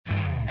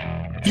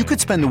You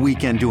could spend the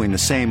weekend doing the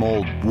same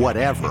old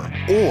whatever,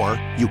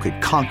 or you could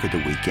conquer the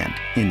weekend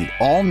in the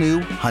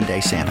all-new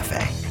Hyundai Santa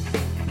Fe.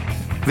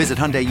 Visit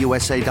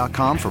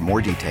HyundaiUSA.com for more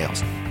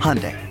details.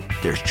 Hyundai,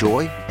 there's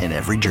joy in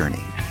every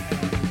journey.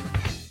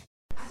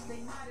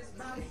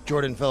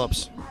 Jordan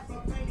Phillips.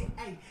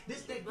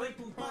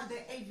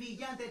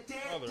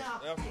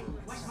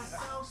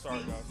 Sorry,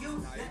 guys.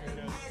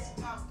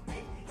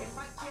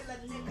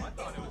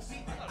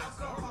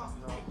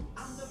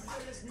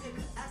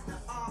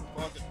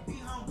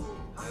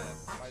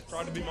 I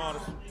tried to be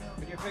modest.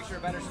 Could you have pictured a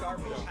better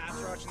start for the pass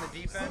rush and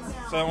the defense?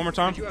 Say that one more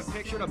time? Could you have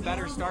pictured a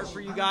better start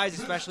for you guys,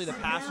 especially the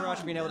pass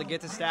rush, being able to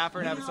get to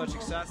Stafford and having such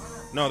success?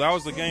 No, that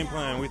was the game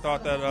plan. We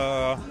thought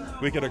that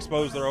we could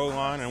expose their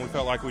O-line, and we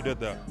felt like we did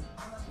that.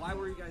 Why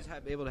were you guys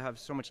able to have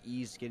so much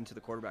ease getting to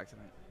the quarterback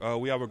tonight?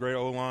 We have a great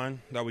O-line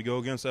that we go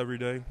against every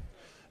day,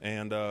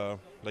 and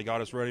they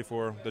got us ready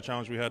for the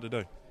challenge we had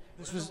today.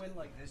 What does a win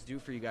like this do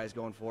for you guys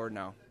going forward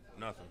now?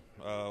 Nothing.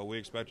 We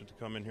expected to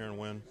come in here and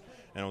win,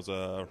 and it was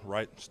a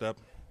right step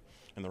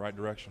in the right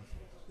direction.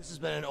 This has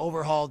been an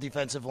overhauled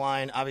defensive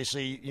line.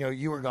 Obviously,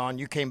 you were gone.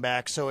 You came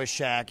back. So is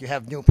Shaq. You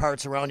have new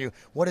parts around you.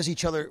 What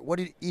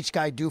did each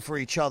guy do for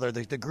each other?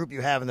 The group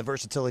you have and the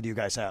versatility you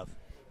guys have.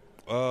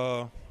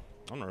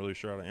 I'm not really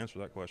sure how to answer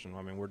that question.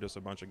 I mean, we're just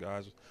a bunch of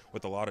guys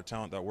with a lot of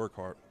talent that work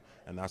hard,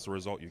 and that's the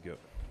result you get.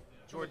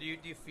 Jordan,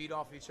 do you feed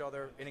off each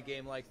other in a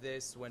game like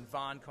this? When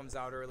Vaughn comes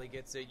out early,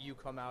 gets it, you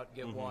come out,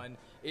 get one.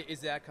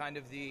 Is that kind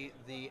of the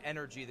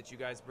energy that you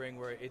guys bring,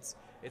 where it's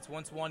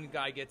once one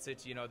guy gets it,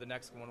 the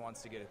next one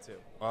wants to get it too?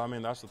 I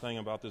mean, that's the thing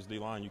about this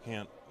D-line.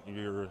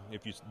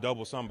 If you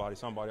double somebody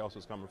else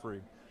is coming free.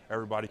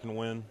 Everybody can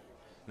win,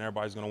 and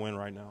everybody's going to win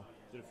right now.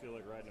 Did it feel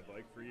like riding a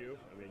bike for you?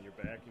 I mean, you're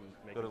back and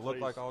making Did it look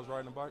like I was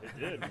riding a bike? It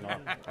did. No.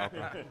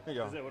 Okay.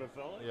 Yeah. Is that what it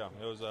felt like? Yeah,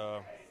 it was.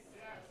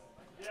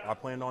 I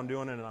planned on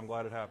doing it, and I'm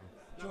glad it happened.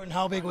 Jordan,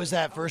 how big was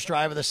that first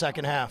drive of the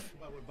second half?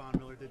 About what Von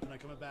Miller did tonight,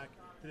 coming back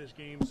to this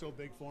game, so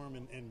big for him,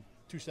 and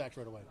 2 sacks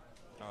right away.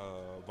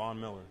 Von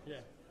Miller. Yeah,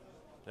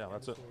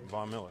 that's it.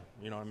 Von Miller.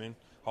 You know what I mean?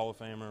 Hall of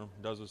Famer,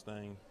 does his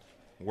thing,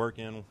 work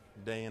in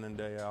and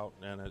day out,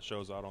 and it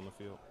shows out on the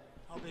field.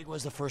 How big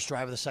was the first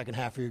drive of the second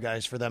half for you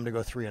guys for them to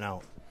go 3 and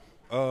out?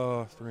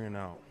 3 and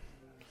out.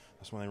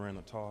 That's when they ran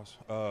the toss.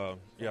 Fumble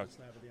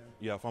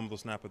the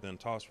snap and then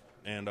toss.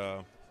 And,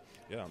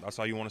 that's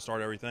how you want to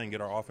start everything,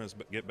 get our offense,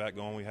 get back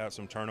going. We had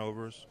some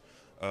turnovers.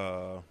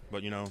 But,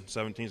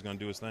 17 is going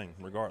to do his thing,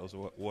 regardless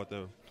of what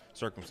the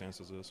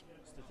circumstances is.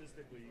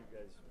 Statistically, you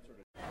guys sort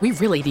of... We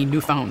really need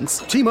new phones.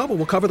 T-Mobile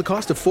will cover the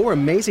cost of 4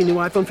 amazing new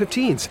iPhone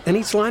 15s, and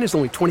each line is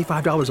only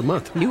 $25 a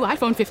month. New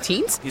iPhone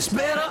 15s? It's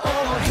better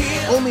over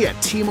here. Only at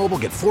T-Mobile,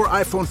 get 4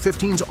 iPhone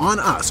 15s on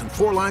us and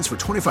 4 lines for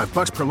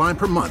 $25 per line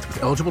per month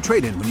with eligible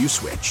trade-in when you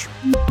switch.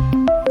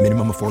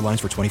 Minimum of 4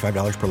 lines for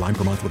 $25 per line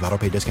per month with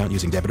autopay discount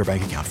using debit or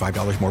bank account.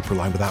 $5 more per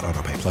line without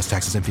autopay, plus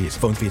taxes and fees.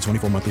 Phone fee at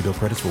 24 monthly bill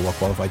credits for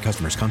well-qualified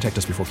customers. Contact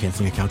us before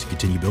canceling account to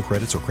continue bill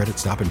credits or credit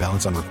stop and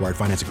balance on required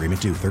finance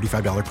agreement due.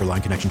 $35 per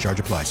line connection charge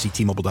applies. See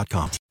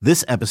T-Mobile.com.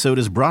 This episode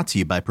is brought to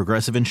you by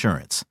Progressive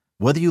Insurance.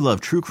 Whether you love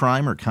true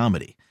crime or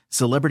comedy,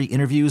 celebrity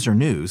interviews or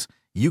news,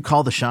 you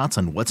call the shots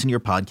on what's in your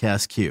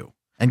podcast queue.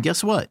 And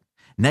guess what?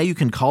 Now you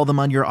can call them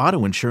on your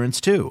auto insurance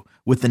too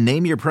with the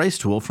Name Your Price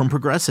tool from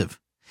Progressive.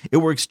 It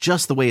works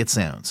just the way it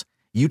sounds.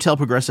 You tell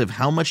Progressive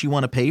how much you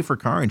want to pay for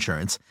car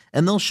insurance,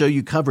 and they'll show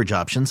you coverage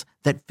options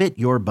that fit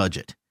your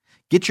budget.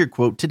 Get your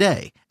quote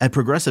today at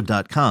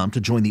Progressive.com to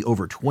join the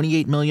over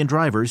 28 million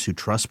drivers who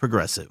trust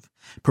Progressive.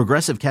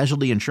 Progressive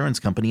Casualty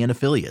Insurance Company and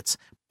Affiliates.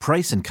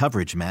 Price and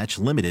coverage match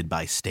limited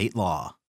by state law.